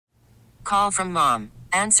Call from mom.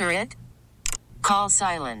 Answer it. Call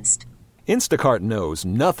silenced. Instacart knows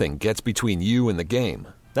nothing gets between you and the game.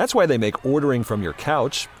 That's why they make ordering from your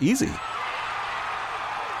couch easy.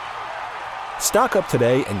 Stock up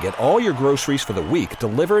today and get all your groceries for the week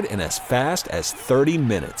delivered in as fast as 30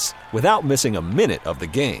 minutes without missing a minute of the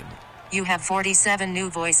game. You have 47 new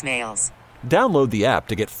voicemails. Download the app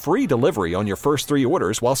to get free delivery on your first 3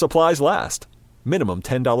 orders while supplies last. Minimum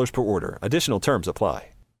 $10 per order. Additional terms apply.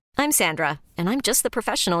 I'm Sandra, and I'm just the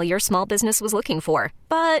professional your small business was looking for.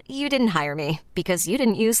 But you didn't hire me because you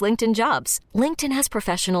didn't use LinkedIn Jobs. LinkedIn has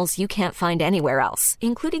professionals you can't find anywhere else,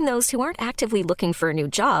 including those who aren't actively looking for a new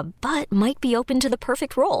job, but might be open to the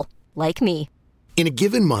perfect role, like me. In a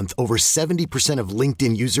given month, over 70% of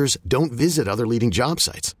LinkedIn users don't visit other leading job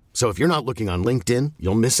sites. So if you're not looking on LinkedIn,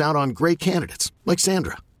 you'll miss out on great candidates like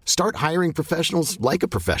Sandra. Start hiring professionals like a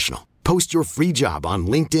professional. Post your free job on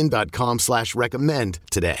linkedin.com/recommend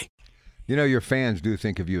today. You know, your fans do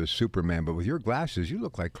think of you as Superman, but with your glasses, you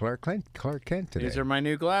look like Clark Kent today. These are my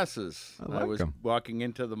new glasses. I was them. walking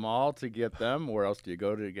into the mall to get them. Where else do you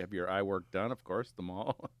go to get your eye work done? Of course, the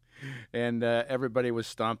mall. And everybody was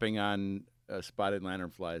stomping on spotted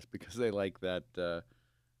lanternflies because they like that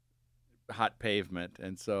hot pavement.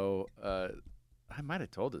 And so I might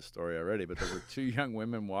have told this story already, but there were 2 young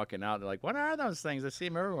women walking out. They're like, what are those things? I see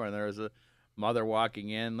them everywhere. And there was a mother walking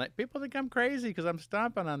in. Like, people think I'm crazy because I'm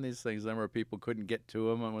stomping on these things. Then where people couldn't get to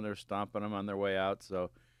them when they're stomping them on their way out.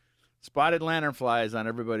 So spotted lanternfly is on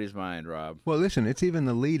everybody's mind, Rob. Well, listen, it's even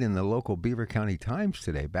the lead in the local Beaver County Times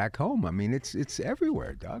today back home. I mean, it's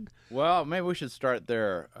everywhere, Doug. Well, maybe we should start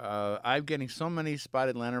there. I'm getting so many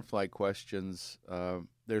spotted lanternfly questions.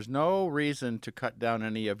 There's no reason to cut down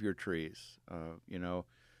any of your trees.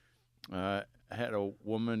 I had a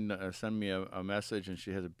woman send me a message, and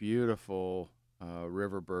she has a beautiful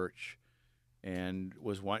river birch, and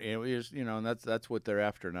was one. It was, and that's what they're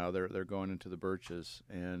after now. They're going into the birches,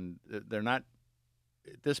 and they're not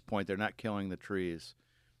at this point. They're not killing the trees,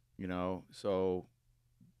 So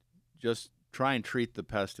just try and treat the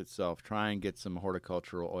pest itself. Try and get some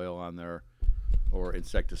horticultural oil on there, or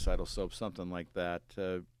insecticidal soap, something like that,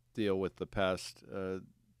 to deal with the pest.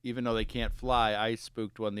 Even though they can't fly, I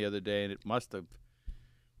spooked one the other day, and it must have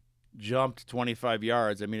jumped 25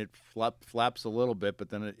 yards. I mean, it flaps a little bit, but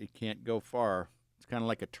then it can't go far. It's kind of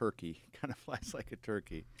like a turkey. It kind of flies like a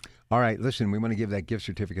turkey. All right, listen, we want to give that gift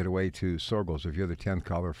certificate away to Sorgels. If you're the 10th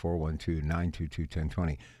caller,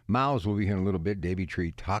 412-922-1020. Miles will be here in a little bit, Davy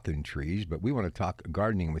Tree Talking Trees, but we want to talk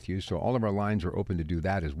gardening with you, so all of our lines are open to do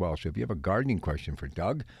that as well. So if you have a gardening question for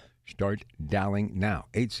Doug, start dialing now,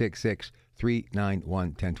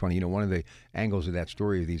 866-391-1020. One of the angles of that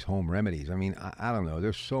story are these home remedies. I mean, I don't know.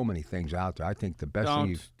 There's so many things out there. I think the best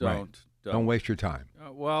thing don't waste your time.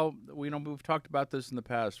 We've talked about this in the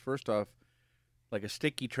past. First off, like a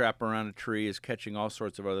sticky trap around a tree is catching all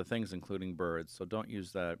sorts of other things, including birds. So don't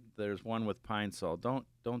use that. There's one with pine sol. Don't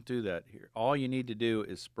do that here. All you need to do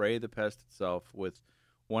is spray the pest itself with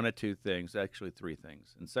 1 of 2 things, actually 3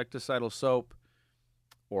 things: insecticidal soap,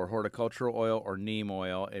 or horticultural oil, or neem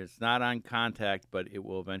oil. It's not on contact, but it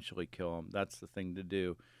will eventually kill them. That's the thing to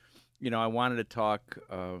do. I wanted to talk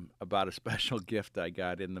about a special gift I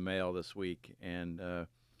got in the mail this week, and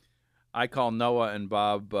I call Noah and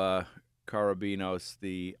Bob Carabinos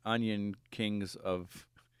the onion kings of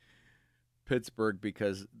Pittsburgh,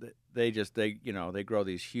 because they grow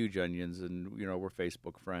these huge onions, and we're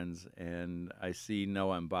Facebook friends, and I see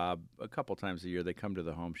Noah and Bob a couple times a year. They come to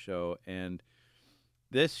the home show, and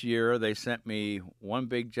this year they sent me one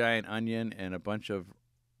big giant onion and a bunch of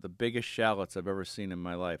the biggest shallots I've ever seen in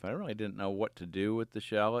my life. I really didn't know what to do with the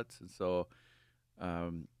shallots, and so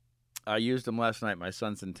I used them last night. My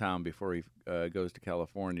son's in town before he goes to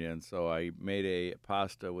California, and so I made a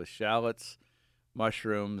pasta with shallots,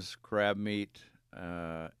 mushrooms, crab meat,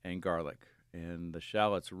 and garlic. And the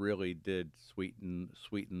shallots really did sweeten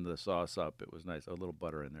the sauce up. It was nice. A little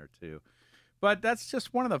butter in there too. But that's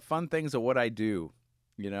just one of the fun things of what I do.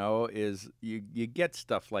 Is you get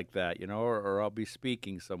stuff like that, or I'll be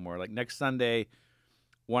speaking somewhere. Like next Sunday,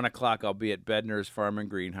 1 o'clock, I'll be at Bedner's Farm and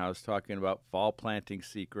Greenhouse talking about fall planting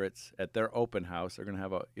secrets at their open house. They're going to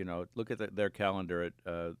have look at their calendar at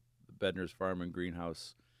Bedner's Farm and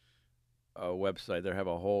Greenhouse website. They have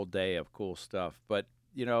a whole day of cool stuff. But,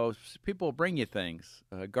 people bring you things,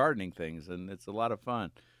 gardening things, and it's a lot of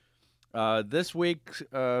fun. This week's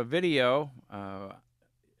video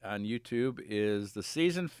on YouTube is the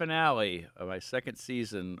season finale of my second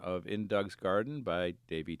season of In Doug's Garden by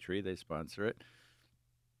Davy Tree. They sponsor it.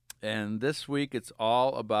 And this week it's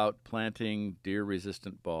all about planting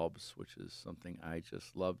deer-resistant bulbs, which is something I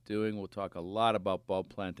just love doing. We'll talk a lot about bulb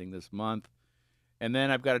planting this month. And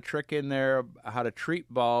then I've got a trick in there how to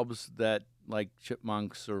treat bulbs that like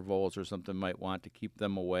chipmunks or voles or something might want to keep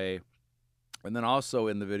them away. And then also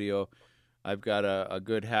in the video, I've got a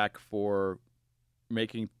good hack for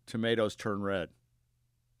making tomatoes turn red,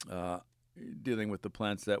 dealing with the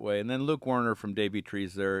plants that way. And then Luke Warner from Davey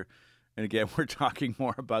Trees there. And again, we're talking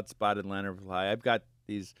more about spotted lanternfly. I've got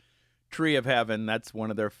these Tree of Heaven. That's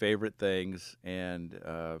one of their favorite things. And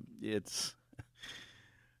it's,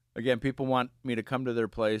 again, people want me to come to their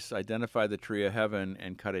place, identify the Tree of Heaven,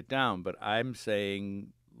 and cut it down. But I'm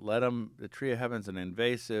saying let them, the Tree of Heaven's an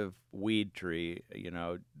invasive weed tree.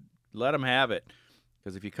 Let them have it.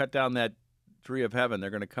 Because if you cut down that Tree of Heaven, they're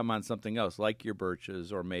going to come on something else, like your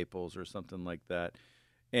birches or maples or something like that.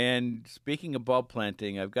 And speaking of bulb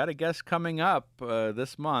planting, I've got a guest coming up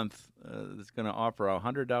this month that's going to offer a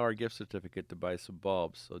 $100 gift certificate to buy some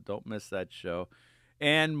bulbs. So don't miss that show.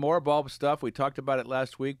 And more bulb stuff. We talked about it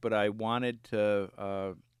last week, but I wanted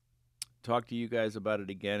to talk to you guys about it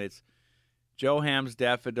again. It's Joe Ham's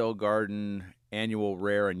Daffodil Garden annual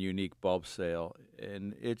rare and unique bulb sale.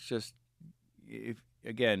 And it's just,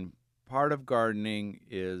 again, part of gardening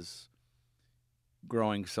is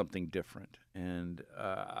growing something different. And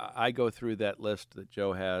I go through that list that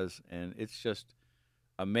Joe has, and it's just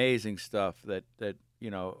amazing stuff that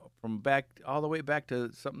from back all the way back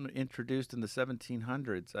to something introduced in the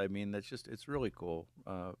 1700s. I mean, it's really cool.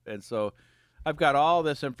 And so I've got all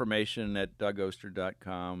this information at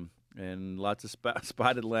DougOster.com and lots of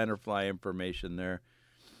spotted lanternfly information there.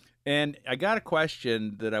 And I got a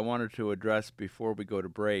question that I wanted to address before we go to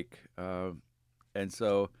break. And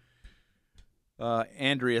so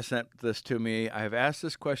Andrea sent this to me. I have asked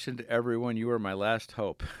this question to everyone. You are my last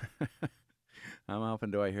hope. How often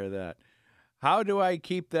do I hear that? How do I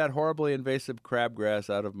keep that horribly invasive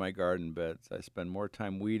crabgrass out of my garden beds? I spend more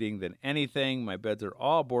time weeding than anything. My beds are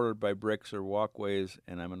all bordered by bricks or walkways,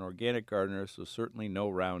 and I'm an organic gardener, so certainly no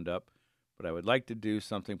Roundup. But I would like to do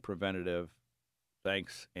something preventative.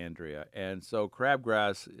 Thanks, Andrea. And so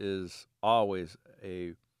crabgrass is always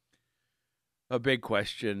a big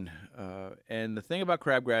question. And the thing about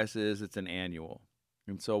crabgrass is it's an annual.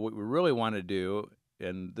 And so what we really want to do,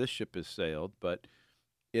 and this ship has sailed, but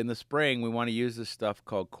in the spring we want to use this stuff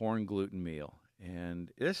called corn gluten meal.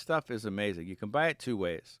 And this stuff is amazing. You can buy it two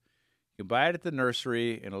ways. You can buy it at the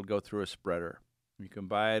nursery and it'll go through a spreader. You can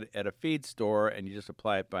buy it at a feed store and you just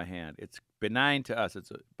apply it by hand. It's benign to us,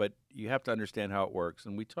 but you have to understand how it works.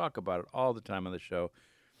 And we talk about it all the time on the show.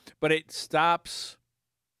 But it stops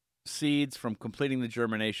seeds from completing the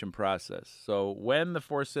germination process. So when the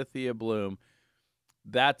forsythia bloom,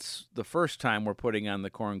 that's the first time we're putting on the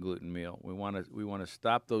corn gluten meal. We want to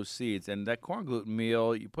stop those seeds, and that corn gluten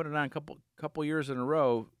meal, you put it on a couple years in a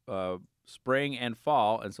row, spring and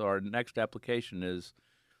fall. And so our next application is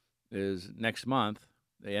next month,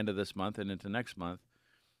 the end of this month and into next month,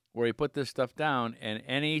 where you put this stuff down, and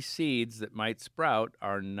any seeds that might sprout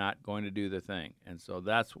are not going to do the thing. And so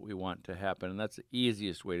that's what we want to happen, and that's the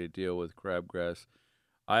easiest way to deal with crabgrass.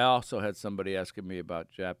 I also had somebody asking me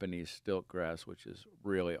about Japanese stiltgrass, which is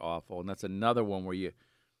really awful, and that's another one where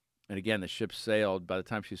and again, the ship sailed. By the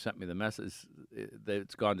time she sent me the message,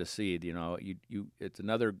 it's gone to seed. It's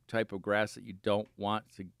another type of grass that you don't want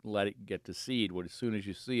to let it get to seed. As soon as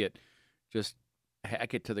you see it, just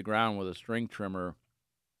hack it to the ground with a string trimmer.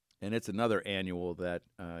 And it's another annual that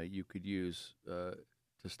you could use to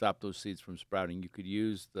stop those seeds from sprouting. You could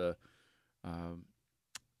use the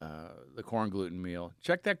corn gluten meal.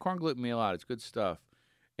 Check that corn gluten meal out. It's good stuff.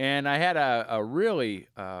 And I had a really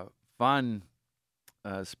fun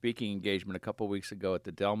speaking engagement a couple weeks ago at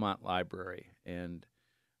the Delmont Library. And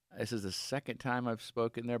this is the second time I've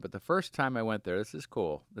spoken there, but the first time I went there, this is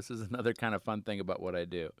cool. This is another kind of fun thing about what I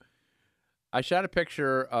do. I shot a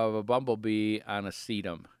picture of a bumblebee on a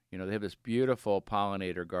sedum. They have this beautiful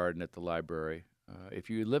pollinator garden at the library. If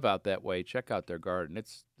you live out that way, check out their garden.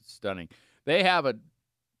 It's stunning. They have a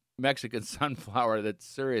Mexican sunflower that's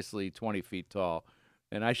seriously 20 feet tall.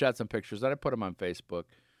 And I shot some pictures, and I put them on Facebook.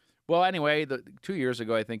 Well, anyway, 2 years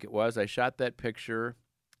ago, I think it was, I shot that picture,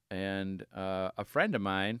 and a friend of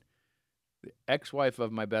mine, the ex-wife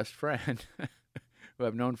of my best friend, who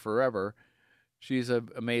I've known forever, she's an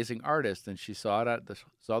amazing artist, and she saw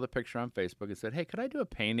the picture on Facebook and said, "Hey, could I do a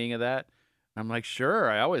painting of that?" I'm like, "Sure."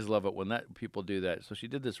 I always love it when people do that. So she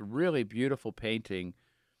did this really beautiful painting,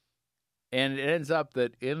 and it ends up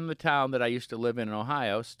that in the town that I used to live in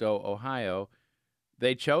Ohio, Stowe, Ohio,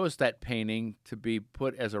 they chose that painting to be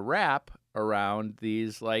put as a wrap around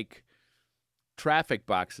these traffic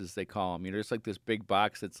boxes, they call them. It's like this big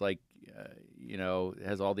box that's like, it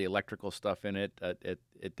has all the electrical stuff in it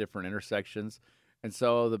at different intersections. And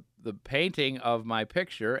so the painting of my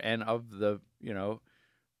picture and of the,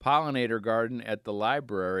 pollinator garden at the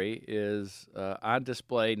library is on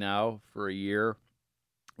display now for a year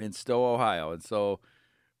in Stowe, Ohio. And so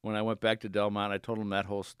when I went back to Delmont, I told them that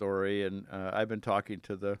whole story. And I've been talking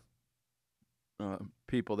to the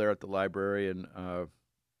people there at the library and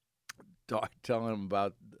telling them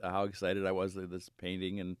about how excited I was at this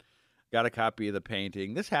painting and got a copy of the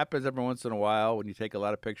painting. This happens every once in a while when you take a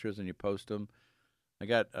lot of pictures and you post them. I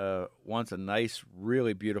got once a nice,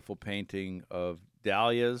 really beautiful painting of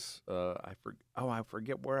dahlias. I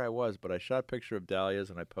forget where I was, but I shot a picture of dahlias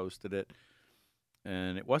and I posted it.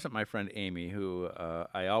 And it wasn't my friend Amy, who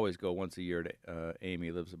I always go once a year to.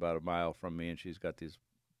 Amy lives about a mile from me, and she's got these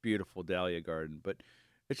beautiful dahlia garden. But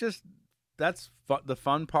it's just the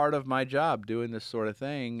fun part of my job, doing this sort of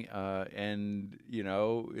thing. And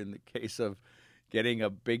in the case of getting a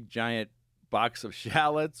big giant box of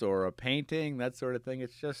shallots or a painting, that sort of thing,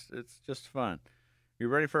 it's just fun. You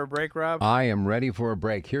ready for a break, Rob? I am ready for a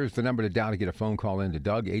break. Here's the number to dial to get a phone call in to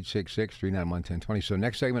Doug, 866-391-1020. So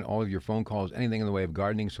next segment, all of your phone calls, anything in the way of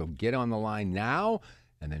gardening. So get on the line now.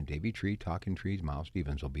 And then Davey Tree, Talking Trees, Miles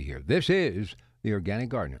Stevens will be here. This is The Organic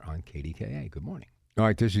Gardener on KDKA. Good morning. All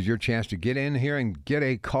right, this is your chance to get in here and get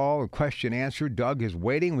a call, a question answered. Doug is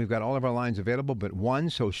waiting. We've got all of our lines available but one,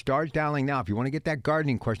 so start dialing now. If you want to get that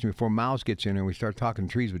gardening question before Miles gets in and we start talking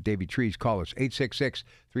trees with Davey Trees, call us,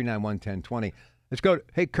 866-391-1020. Let's go.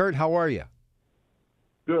 Hey, Kurt, how are you?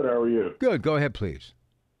 Good, how are you? Good. Go ahead, please.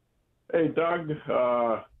 Hey, Doug,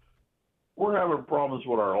 we're having problems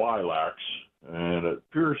with our lilacs, and it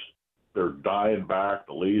appears they're dying back.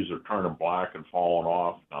 The leaves are turning black and falling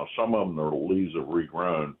off. Now, some of them, their leaves have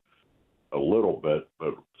regrown a little bit,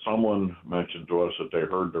 but someone mentioned to us that they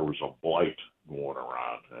heard there was a blight going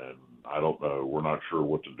around, and I don't know. We're not sure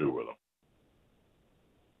what to do with them.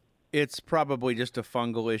 It's probably just a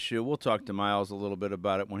fungal issue. We'll talk to Miles a little bit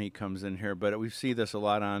about it when he comes in here, but we see this a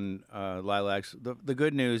lot on lilacs. The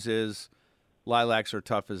good news is lilacs are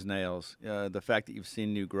tough as nails. The fact that you've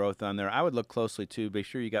seen new growth on there, I would look closely too. Be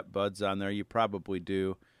sure you got buds on there. You probably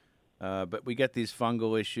do. But we get these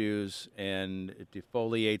fungal issues, and it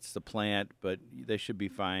defoliates the plant, but they should be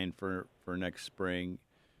fine for next spring.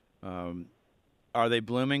 Are they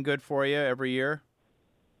blooming good for you every year?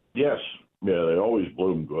 Yes. Yeah, they always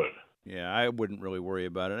bloom good. Yeah, I wouldn't really worry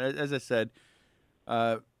about it. As I said,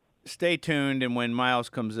 stay tuned, and when Miles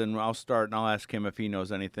comes in, I'll start and I'll ask him if he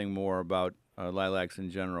knows anything more about lilacs in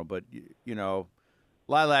general. But,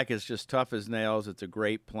 lilac is just tough as nails. It's a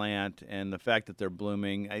great plant, and the fact that they're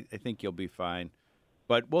blooming, I think you'll be fine.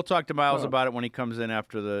 But we'll talk to Miles about it when he comes in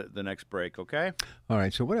after the next break, okay? All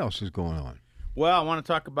right, so what else is going on? Well, I want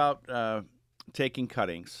to talk about taking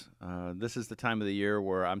cuttings. This is the time of the year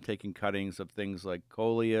where I'm taking cuttings of things like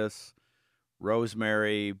coleus,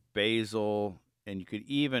 rosemary, basil, and you could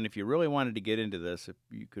even, if you really wanted to get into this,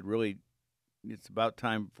 it's about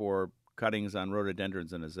time for cuttings on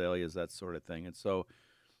rhododendrons and azaleas, that sort of thing. And so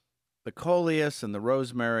the coleus and the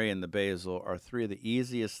rosemary and the basil are three of the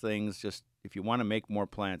easiest things just if you want to make more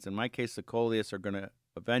plants. In my case, the coleus are going to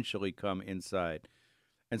eventually come inside.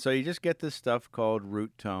 And so you just get this stuff called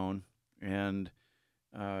root tone, and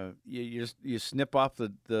you snip off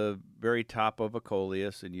the very top of a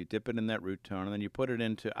coleus and you dip it in that root tone, and then you put it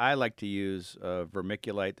into, I like to use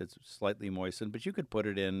vermiculite that's slightly moistened, but you could put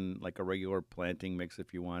it in like a regular planting mix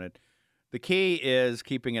if you wanted. The key is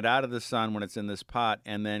keeping it out of the sun when it's in this pot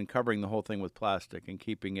and then covering the whole thing with plastic and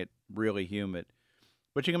keeping it really humid.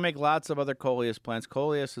 But you can make lots of other coleus plants.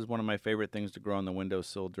 Coleus is one of my favorite things to grow on the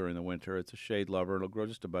windowsill during the winter. It's a shade lover. It'll grow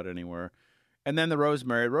just about anywhere. And then the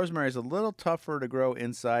rosemary. Rosemary is a little tougher to grow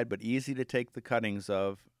inside, but easy to take the cuttings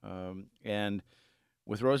of. And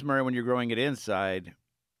with rosemary, when you're growing it inside,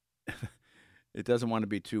 it doesn't want to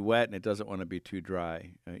be too wet and it doesn't want to be too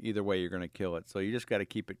dry. Either way, you're going to kill it. So you just got to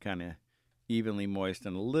keep it kind of evenly moist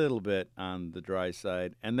and a little bit on the dry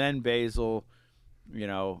side. And then basil,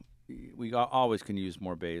 we always can use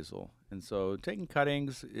more basil. And so taking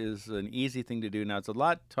cuttings is an easy thing to do. Now, it's a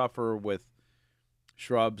lot tougher with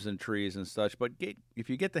shrubs and trees and such, but if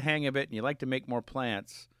you get the hang of it and you like to make more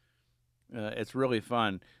plants, it's really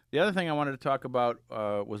fun. The other thing I wanted to talk about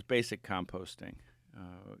was basic composting.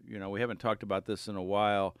 We haven't talked about this in a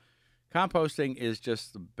while. Composting is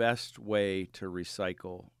just the best way to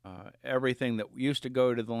recycle. Everything that used to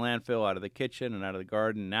go to the landfill out of the kitchen and out of the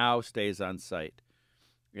garden now stays on site.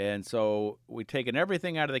 And so we've taken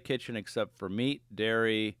everything out of the kitchen except for meat,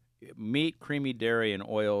 creamy dairy, and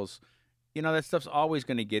oils, that stuff's always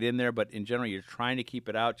going to get in there, but in general, you're trying to keep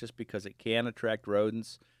it out just because it can attract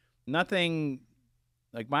rodents. Nothing,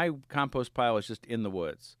 like my compost pile is just in the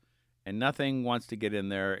woods, and nothing wants to get in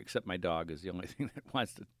there except my dog is the only thing that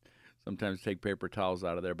wants to sometimes take paper towels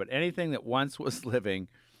out of there. But anything that once was living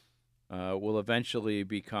will eventually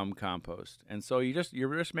become compost. And so you're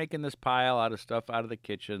just making this pile out of stuff out of the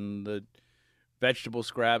kitchen, the vegetable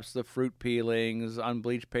scraps, the fruit peelings,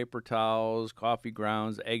 unbleached paper towels, coffee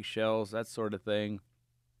grounds, eggshells, that sort of thing.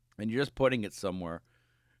 And you're just putting it somewhere.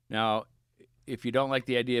 Now, if you don't like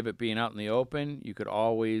the idea of it being out in the open, you could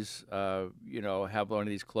always, have one of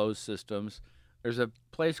these closed systems. There's a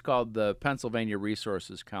place called the Pennsylvania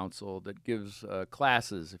Resources Council that gives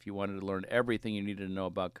classes if you wanted to learn everything you needed to know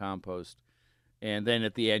about compost. And then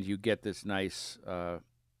at the end, you get this nice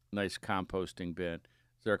composting bin.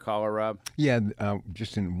 Is there a caller, Rob? Yeah,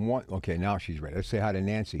 just in one. Okay, now she's ready. Let's say hi to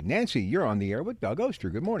Nancy. Nancy, you're on the air with Doug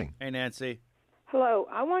Oster. Good morning. Hey, Nancy. Hello.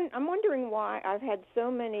 I'm wondering why I've had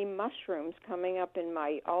so many mushrooms coming up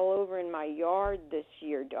all over in my yard this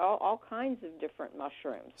year. All kinds of different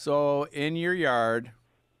mushrooms. So in your yard,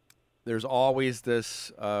 there's always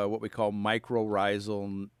this what we call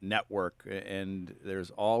mycorrhizal network, and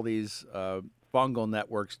there's all these fungal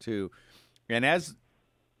networks too. And as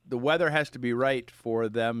the weather has to be right for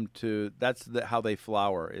them to. How they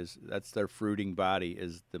flower. That's their fruiting body.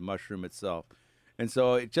 Is the mushroom itself, and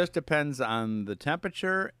so it just depends on the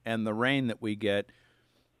temperature and the rain that we get.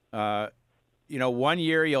 1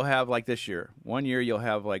 year you'll have like this year. 1 year you'll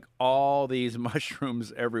have like all these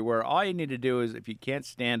mushrooms everywhere. All you need to do is, if you can't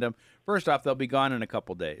stand them, first off, they'll be gone in a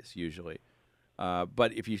couple days usually.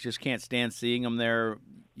 But if you just can't stand seeing them there,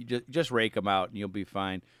 you just rake them out and you'll be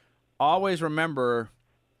fine. Always remember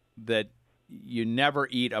that you never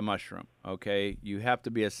eat a mushroom, okay? You have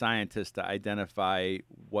to be a scientist to identify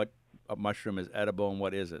what a mushroom is edible and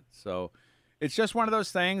what isn't. So it's just one of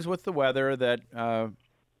those things with the weather that,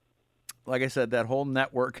 like I said, that whole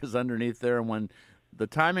network is underneath there. And when the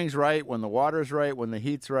timing's right, when the water's right, when the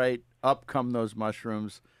heat's right, up come those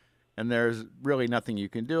mushrooms. And there's really nothing you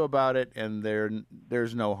can do about it, and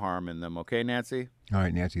there's no harm in them. Okay, Nancy? All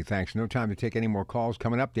right, Nancy, thanks. No time to take any more calls.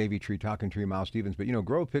 Coming up, Davey Tree, Talking Tree, Miles Stevens. But,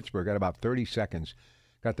 Grove Pittsburgh got about 30 seconds.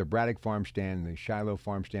 Got the Braddock Farm Stand, the Shiloh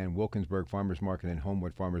Farm Stand, Wilkinsburg Farmers Market, and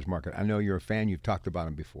Homewood Farmers Market. I know you're a fan. You've talked about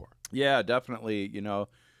them before. Yeah, definitely.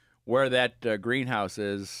 Where that greenhouse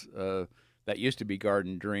is, that used to be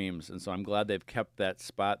Garden Dreams. And so I'm glad they've kept that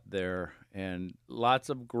spot there. And lots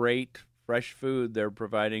of great fresh food they're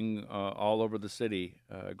providing all over the city.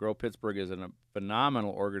 Grow Pittsburgh is a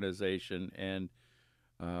phenomenal organization, and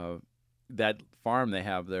that farm they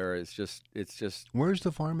have there is just. Where's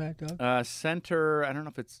the farm at, Doug? Center. I don't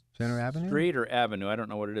know if it's Center Avenue, Street or Avenue. I don't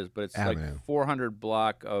know what it is, but it's Avenue. like 400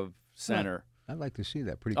 block of Center. I'd like to see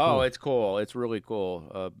that. Pretty cool. Oh, it's cool. It's really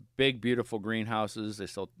cool. Big, beautiful greenhouses. They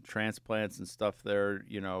sell transplants and stuff there,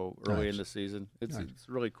 early in the season. It's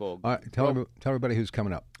really cool. All right, tell everybody who's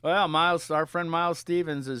coming up. Well, our friend Miles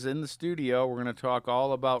Stevens is in the studio. We're going to talk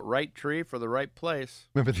all about right tree for the right place.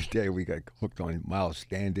 Remember the day we got hooked on Miles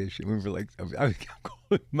Standish? And we were I was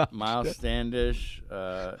calling Miles Standish,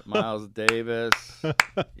 Miles Davis.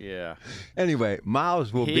 Yeah. Anyway,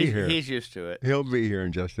 Miles will be here. He's used to it. He'll be here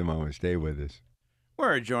in just a moment. Stay with us.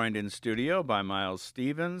 We're joined in studio by Miles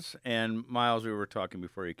Stevens. And Miles, we were talking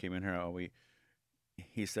before you came in here.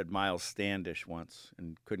 He said Miles Standish once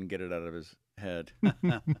and couldn't get it out of his head.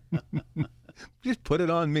 Just put it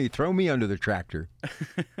on me. Throw me under the tractor.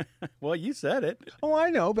 Well, you said it. Oh, I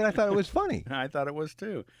know, but I thought it was funny. I thought it was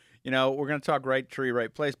too. We're going to talk right tree,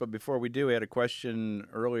 right place. But before we do, we had a question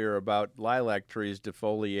earlier about lilac trees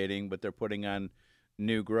defoliating, but they're putting on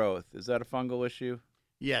new growth. Is that a fungal issue?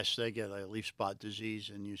 Yes, they get a leaf spot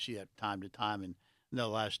disease, and you see it time to time. And in the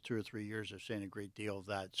last 2 or 3 years, they've seen a great deal of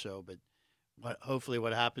that. So, but hopefully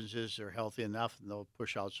what happens is they're healthy enough, and they'll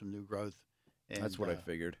push out some new growth. And, that's what I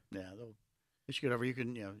figured. Yeah, they should get over. You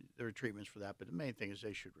can, there are treatments for that, but the main thing is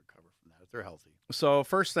they should recover from that if they're healthy. So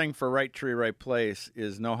first thing for right tree, right place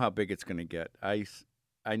is know how big it's going to get. I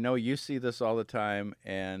know you see this all the time,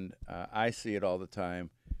 and I see it all the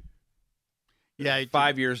time. Yeah,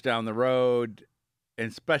 5 years down the road, and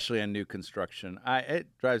especially on new construction, it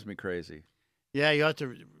drives me crazy. Yeah, you have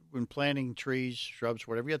to, when planting trees, shrubs,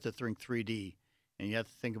 whatever, you have to think 3D. And you have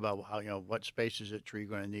to think about how, what space is that tree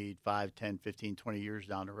going to need 5, 10, 15, 20 years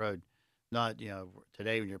down the road. Not,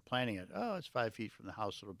 today when you're planting it, it's 5 feet from the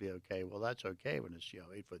house, it'll be okay. Well, that's okay when it's,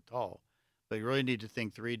 8 foot tall. But you really need to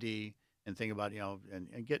think 3D and think about,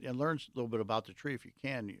 and learn a little bit about the tree if you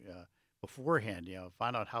can beforehand,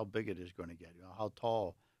 find out how big it is going to get, how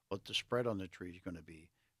tall, what the spread on the tree is going to be.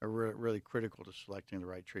 are really critical to selecting the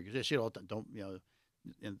right tree. Because they see it all the time. Don't,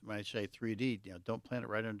 and when I say 3D, don't plant it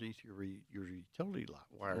right underneath your utility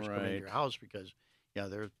wires coming into your house, because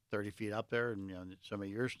they're 30 feet up there, and so many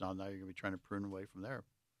years from now you're going to be trying to prune away from there.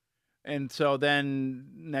 And so then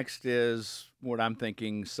next is what I'm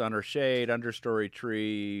thinking: sun or shade, understory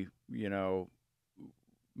tree.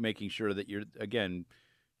 Making sure that you're again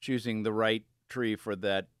choosing the right tree for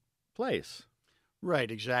that place. Right,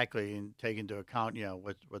 exactly, and take into account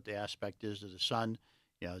what the aspect is of the sun.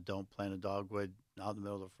 Don't plant a dogwood out in the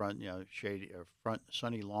middle of the front, shady or front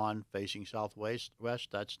sunny lawn facing southwest.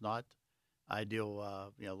 That's not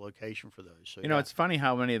ideal, location for those. So, it's funny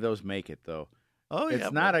how many of those make it though. Oh, yeah.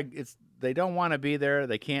 It's not they don't want to be there.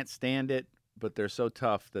 They can't stand it, but they're so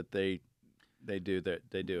tough that they do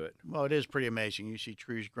it. Well, it is pretty amazing. You see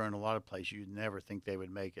trees growing a lot of places you'd never think they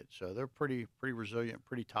would make it. So they're pretty resilient,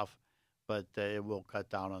 pretty tough, but it will cut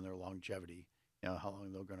down on their longevity. How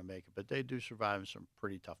long they're going to make it, but they do survive in some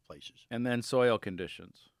pretty tough places. And then soil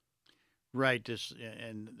conditions. Right. This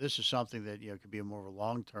is something that could be more of a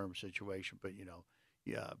long-term situation. But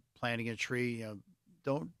planting a tree,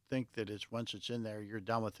 don't think that once it's in there, you're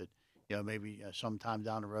done with it. Maybe sometime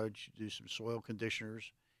down the road, you do some soil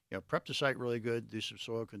conditioners. Prep the site really good. Do some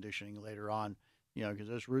soil conditioning later on. Because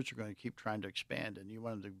those roots are going to keep trying to expand, and you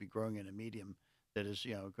want them to be growing in a medium that is,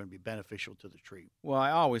 going to be beneficial to the tree. Well,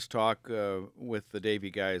 I always talk with the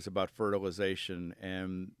Davy guys about fertilization,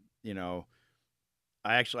 and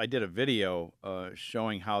I did a video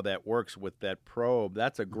showing how that works with that probe.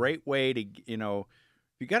 That's a great way to, if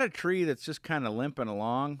you got a tree that's just kind of limping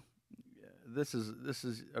along, this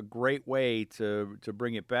is a great way to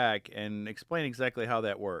bring it back, and explain exactly how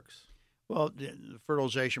that works. Well, the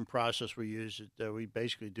fertilization process we use, we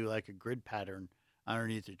basically do like a grid pattern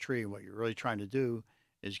underneath the tree. And what you're really trying to do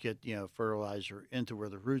is get fertilizer into where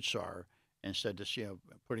the roots are, instead of just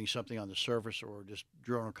putting something on the surface or just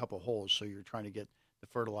drilling a couple holes. So you're trying to get the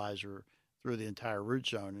fertilizer through the entire root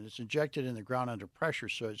zone, and it's injected in the ground under pressure.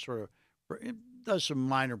 So it does some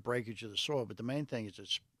minor breakage of the soil, but the main thing is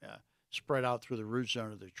it's spread out through the root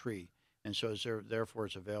zone of the tree, and so therefore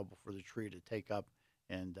it's available for the tree to take up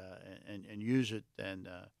and use it, and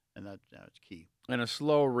that's key. And a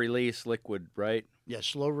slow release liquid, right? Yeah,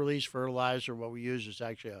 slow release fertilizer. What we use is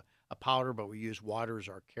actually a powder, but we use water as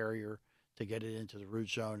our carrier to get it into the root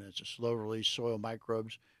zone. And it's a slow release. Soil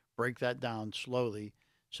microbes break that down slowly,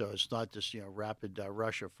 so it's not this rapid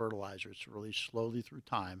rush of fertilizer. It's released slowly through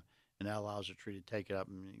time, and that allows the tree to take it up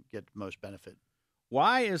and get the most benefit.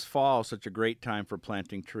 Why is fall such a great time for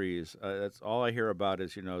planting trees? That's all I hear about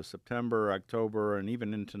is, September, October, and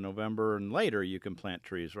even into November and later you can plant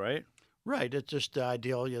trees, right? Right. It's just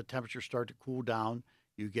ideal. Temperatures start to cool down.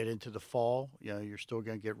 You get into the fall, you're still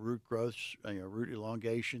going to get root growth, root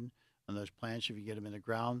elongation on those plants if you get them in the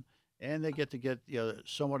ground. And they get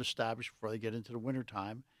somewhat established before they get into the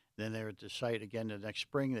wintertime. Then they're at the site again the next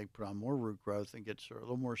spring. They put on more root growth and get a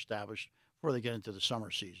little more established before they get into the summer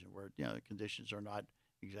season, where the conditions are not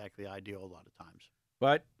exactly ideal a lot of times.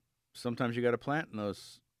 But sometimes you got to plant in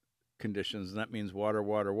those conditions, and that means water,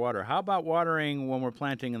 water, water. How about watering when we're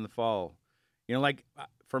planting in the fall? Like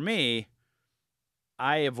for me,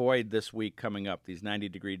 I avoid this week coming up, these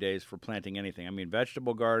 90-degree days, for planting anything. I mean,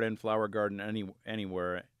 vegetable garden, flower garden,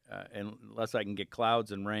 anywhere, unless I can get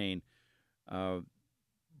clouds and rain.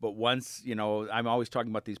 But once, I'm always talking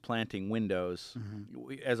about these planting windows.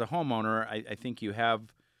 Mm-hmm. As a homeowner, I think you have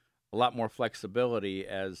a lot more flexibility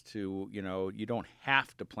as to, you don't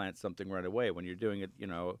have to plant something right away. When you're doing it,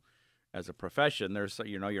 as a profession, there's,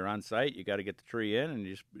 you're on site, you got to get the tree in and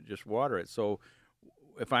you just water it. So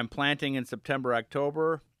if I'm planting in September,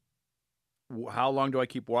 October, how long do I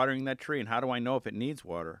keep watering that tree, and how do I know if it needs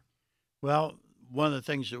water? Well, one of the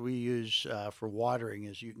things that we use for watering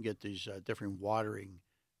is you can get these different watering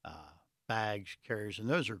bags, carriers, and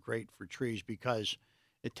those are great for trees because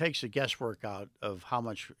it takes the guesswork out of how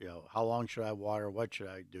much, how long should I water, what should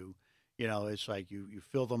I do? It's like you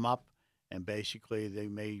fill them up, and basically they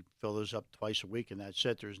may fill those up twice a week, and that's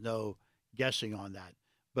it. There's no guessing on that.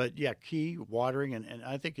 But yeah, key watering, and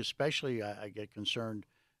I think especially I get concerned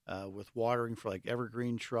with watering for like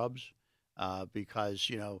evergreen shrubs because,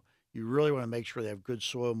 you really want to make sure they have good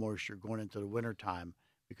soil moisture going into the winter time,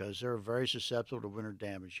 because they're very susceptible to winter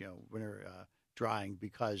damage, winter drying,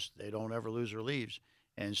 because they don't ever lose their leaves.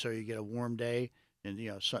 And so you get a warm day, and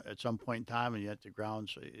at some point in time, and yet the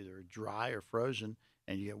ground's either dry or frozen,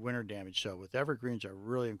 and you get winter damage. So with evergreens, I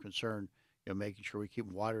really am concerned, making sure we keep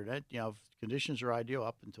them watered. If conditions are ideal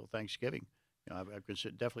up until Thanksgiving, I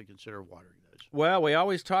definitely consider watering those. Well, we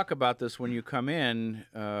always talk about this when you come in.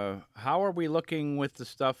 How are we looking with the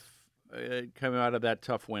stuff coming out of that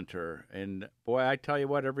tough winter. And, boy, I tell you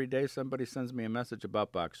what, every day somebody sends me a message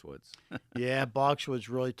about boxwoods. Yeah, boxwoods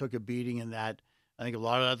really took a beating in that. I think a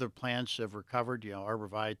lot of other plants have recovered.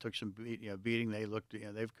 Arborvitae took some beating. They looked,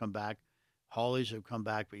 they've come back. Hollies have come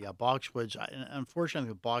back. But, yeah, boxwoods, and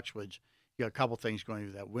unfortunately with boxwoods, you got a couple things going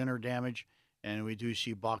through that winter damage. And we do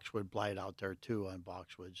see boxwood blight out there, too, on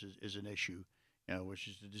boxwoods is an issue, which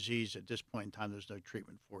is a disease at this point in time there's no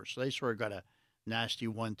treatment for. So they sort of got a nasty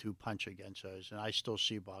 1-2 punch against us. And I still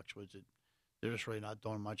see boxwoods. They're just really not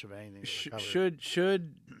doing much of anything to recover.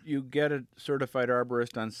 Should you get a certified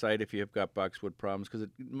arborist on site if you have got boxwood problems? Because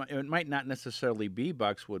it might not necessarily be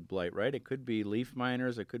boxwood blight, right? It could be leaf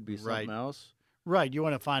miners. It could be something else. Right. You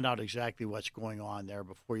want to find out exactly what's going on there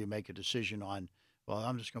before you make a decision on, well,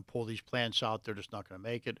 I'm just going to pull these plants out. They're just not going to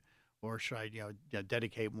make it. Or should I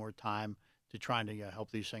dedicate more time to trying to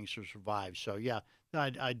help these things to survive? So, yeah,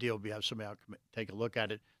 the ideal would be have somebody out take a look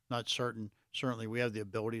at it. Not certain. Certainly, we have the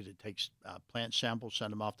ability to take plant samples,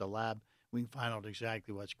 send them off to the lab. We can find out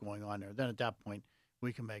exactly what's going on there. Then at that point,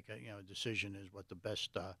 we can make a decision as what the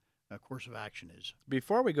best course of action is.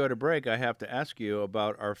 Before we go to break, I have to ask you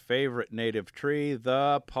about our favorite native tree,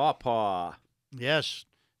 the pawpaw. Yes.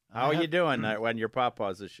 How are you doing on your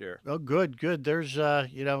pawpaws this year? Oh, good. There's, there's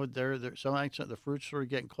the fruits are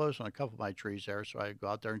getting close on a couple of my trees there, so I go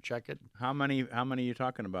out there and check it. How many are you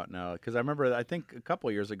talking about now? Because I think a couple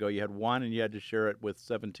of years ago you had one and you had to share it with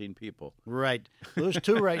 17 people. Right. Those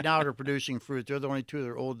two right now are producing fruit. They're the only two that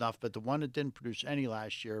are old enough, but the one that didn't produce any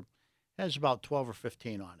last year has about 12 or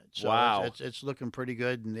 15 on it. So wow. It's looking pretty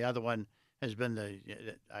good, and the other one has been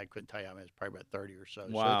I couldn't tell you, it's probably about 30 or so.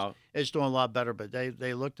 Wow. So it's doing a lot better, but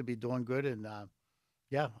they look to be doing good. And,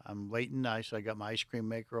 I'm waiting. So I got my ice cream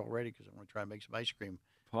maker already because I want to try and make some ice cream.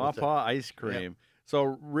 Pawpaw ice cream. Yep. So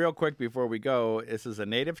real quick before we go, this is a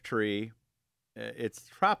native tree. It's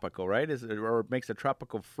tropical, right? Or it makes a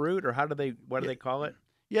tropical fruit, or what do they call it?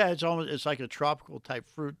 Yeah, it's like a tropical type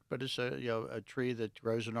fruit, but it's a tree that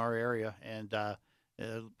grows in our area and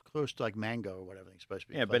close to like mango or whatever it's supposed to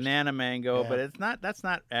be. Yeah, banana mango, but it's not. That's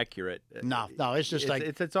not accurate. No, it's just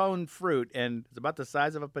it's its own fruit, and it's about the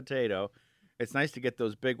size of a potato. It's nice to get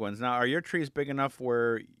those big ones. Now, are your trees big enough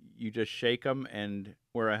where you just shake them and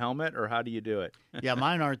wear a helmet, or how do you do it? Yeah,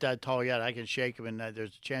 mine aren't that tall yet. I can shake them, and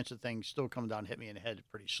there's a chance of things still coming down and hit me in the head.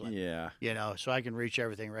 Pretty slim. Yeah. So I can reach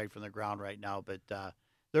everything right from the ground right now, but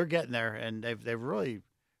they're getting there, and they've really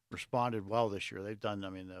responded well this year. They've done.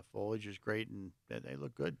 The foliage is great, and they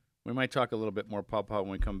look good. We might talk a little bit more pawpaw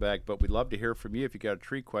when we come back, but we'd love to hear from you if you got a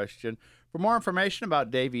tree question. For more information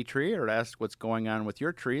about Davey Tree or to ask what's going on with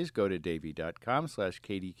your trees, go to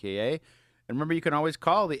davey.com/KDKA. And remember, you can always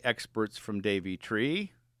call the experts from Davey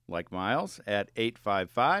Tree, like Miles, at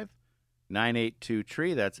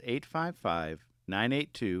 855-982-TREE. That's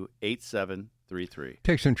 855-982-8733.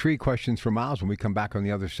 Take some tree questions from Miles when we come back on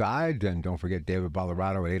the other side. And don't forget David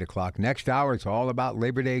Ballarado at 8 o'clock. Next hour, it's all about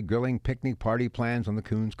Labor Day grilling, picnic, party plans on the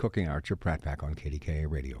Coons Cooking Hour. It's your Pratt back on KDKA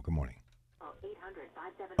Radio. Good morning.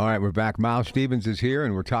 All right, we're back. Miles Stevens is here,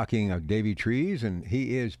 and we're talking Davey Trees, and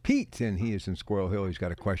he is Pete, and he is in Squirrel Hill. He's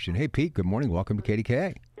got a question. Hey, Pete, good morning. Welcome to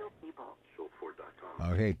KDKA.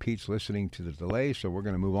 Okay, Pete's listening to the delay, so we're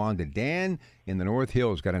going to move on to Dan in the North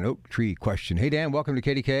Hills. Got an oak tree question. Hey, Dan, welcome to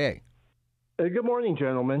KDKA. Good morning,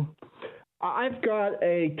 gentlemen. I've got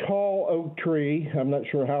a tall oak tree. I'm not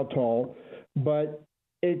sure how tall, but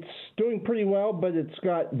it's doing pretty well, but it's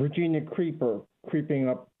got Virginia creeper creeping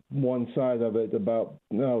up one side of it about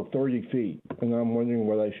 30 feet, and I'm wondering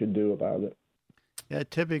what I should do about it. Yeah,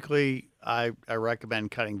 typically I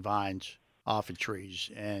recommend cutting vines off of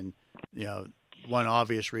trees, and one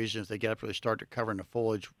obvious reason is they get up really start to cover in the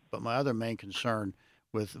foliage. But my other main concern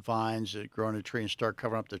with vines that grow in a tree and start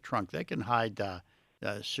covering up the trunk, they can hide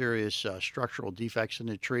serious structural defects in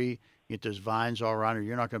the tree. You get those vines all around it,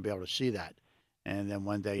 you're not going to be able to see that. And then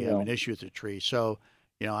one day you have an issue with the tree. So,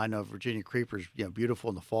 I know Virginia creeper's beautiful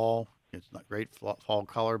in the fall. It's not great fall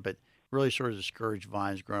color, but really sort of discourage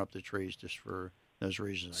vines growing up the trees just for those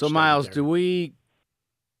reasons. So, Miles, do we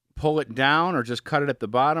pull it down or just cut it at the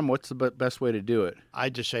bottom? What's the best way to do it?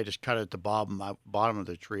 I'd just say just cut it at the bottom of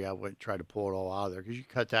the tree. I wouldn't try to pull it all out of there, because you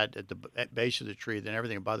cut that at the base of the tree, then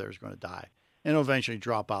everything above there is going to die, and it'll eventually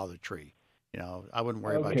drop out of the tree. I wouldn't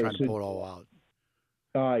worry about trying to pull it all out.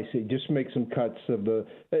 I see. Just make some cuts of the.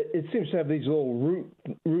 It seems to have these little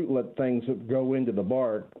rootlet things that go into the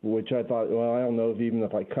bark, which I thought, well, I don't know even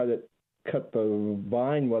if I cut the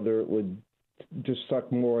vine, whether it would just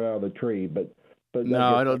suck more out of the tree, but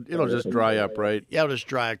no, it'll just dry up, right? Yeah, it'll just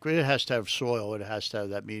dry up. It has to have soil. It has to have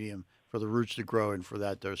that medium for the roots to grow and for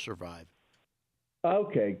that to survive.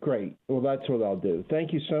 Okay, great. Well, that's what I'll do.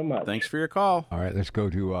 Thank you so much. Thanks for your call. All right, let's go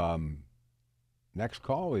to next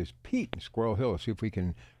call is Pete in Squirrel Hill. See if we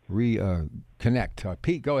can reconnect.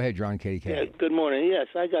 Pete, go ahead. You're on KDK. Yeah, good morning. Yes,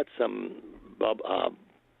 I got some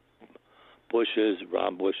bushes,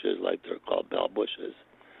 round bushes, like they're called bell bushes,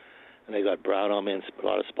 and they got brown on me and a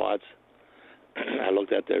lot of spots. I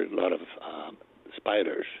looked at there, a lot of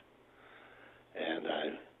spiders, and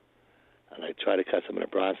I try to cut some of the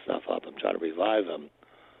brown stuff up. I'm trying to revive them,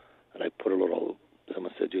 and I put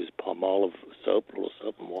someone said use Palmolive soap, a little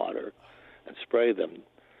soap and water, and spray them,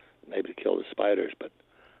 maybe to kill the spiders. But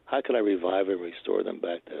how can I revive and restore them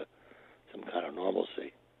back to some kind of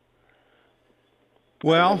normalcy?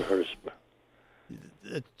 Well,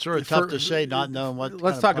 it's sort of tough to say, not knowing what.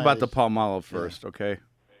 Let's talk about the Palmolive first, okay?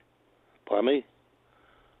 Pardon me?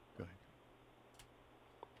 Go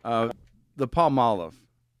ahead. The Palmolive.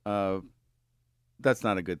 That's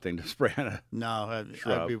not a good thing to spray on a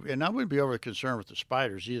shrub. I wouldn't be over concerned with the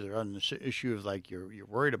spiders either. On the issue of like you're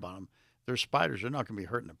worried about them, they're spiders. They're not going to be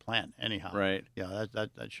hurting the plant anyhow. Right. Yeah,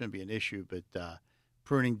 that shouldn't be an issue. But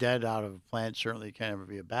pruning dead out of a plant certainly can never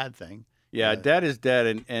be a bad thing. Yeah, dead is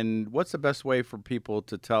dead. And what's the best way for people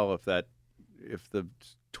to tell if the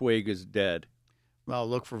twig is dead? Well,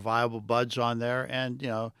 look for viable buds on there,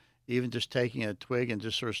 and even just taking a twig and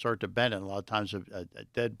just sort of start to bend it. A lot of times, a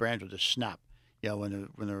dead branch will just snap. When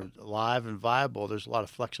they're alive and viable, there's a lot of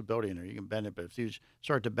flexibility in there. You can bend it, but if you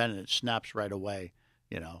start to bend it, it snaps right away.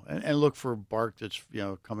 And look for bark that's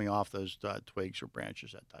coming off those twigs or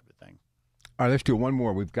branches, that type of thing. All right, let's do one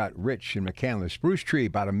more. We've got Rich in McCandless. Spruce tree,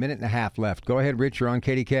 about a minute and a half left. Go ahead, Rich. You're on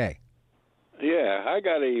KDK. Yeah, I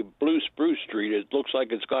got a blue spruce tree. It looks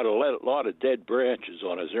like it's got a lot of dead branches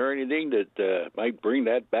on it. Is there anything that might bring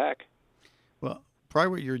that back? Well,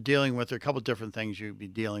 probably what you're dealing with, there are a couple of different things you'd be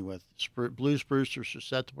dealing with. Blue spruce are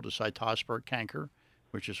susceptible to cytospore canker,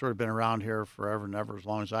 which has sort of been around here forever and ever, as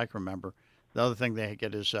long as I can remember. The other thing they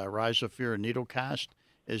get is rhizosphere needle cast.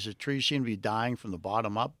 Is the trees seem to be dying from the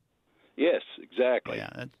bottom up? Yes, exactly. Yeah,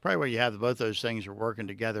 that's probably where you have both those things are working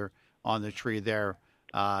together on the tree there.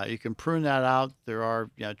 You can prune that out. There are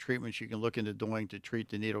treatments you can look into doing to treat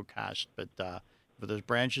the needle cast, but if those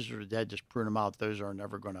branches are dead, just prune them out. Those are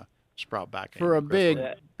never going to sprout back. For a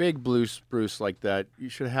big blue spruce like that, you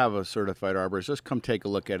should have a certified arborist. Just come take a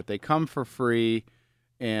look at it. They come for free,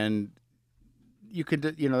 and you could,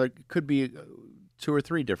 there could be 2 or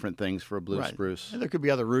 3 different things for a blue spruce. And there could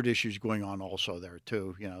be other root issues going on also there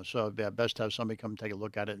too. So it'd be best to have somebody come take a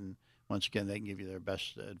look at it, and once again, they can give you their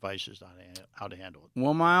best advice as to how to handle it.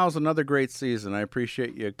 Well, Miles, another great season. I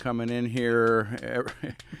appreciate you coming in here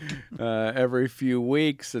every few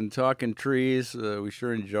weeks and talking trees. We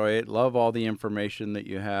sure enjoy it. Love all the information that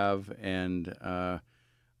you have, and I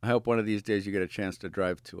hope one of these days you get a chance to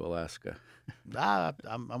drive to Alaska.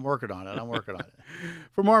 I'm working on it.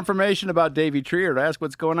 For more information about Davey Tree or to ask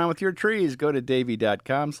what's going on with your trees, go to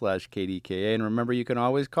davey.com/KDKA. And remember, you can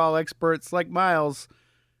always call experts like Miles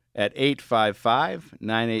at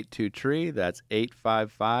 855-982-TREE. That's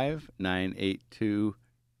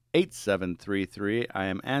 855-982-8733. I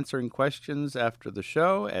am answering questions after the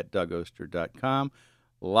show at DougOster.com.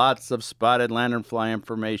 Lots of spotted lanternfly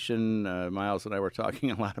information. Miles and I were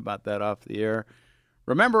talking a lot about that off the air.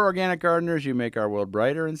 Remember, organic gardeners, you make our world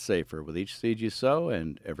brighter and safer with each seed you sow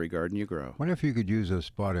and every garden you grow. What if you could use those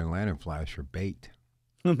spotted lanternflies for bait?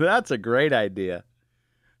 That's a great idea.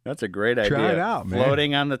 Try it out, man.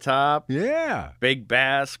 Floating on the top. Yeah. Big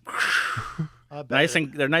bass.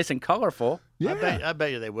 They're nice and colorful. Yeah. I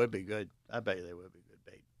bet you they would be good. Bait.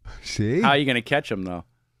 See? How are you going to catch them, though?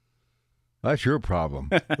 That's your problem.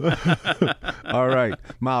 All right.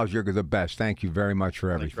 Miles, you're the best. Thank you very much for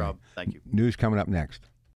everything. Thanks, Rob. Thank you. News coming up next.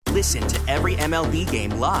 Listen to every MLB game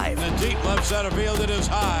live. In the deep left center field, it is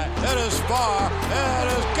high, it is far, it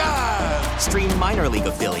is gone. Stream minor league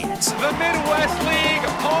affiliates. The Midwest League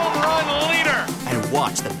home run leader. And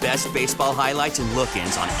watch the best baseball highlights and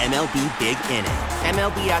look-ins on MLB Big Inning.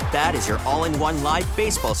 MLB At Bat is your all-in-one live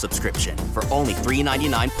baseball subscription for only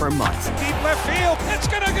 $3.99 per month. Deep left field, it's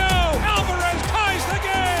gonna go. Alvarez ties the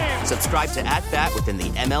game. Subscribe to At Bat within the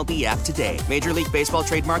MLB app today. Major League Baseball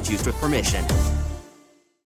trademarks used with permission.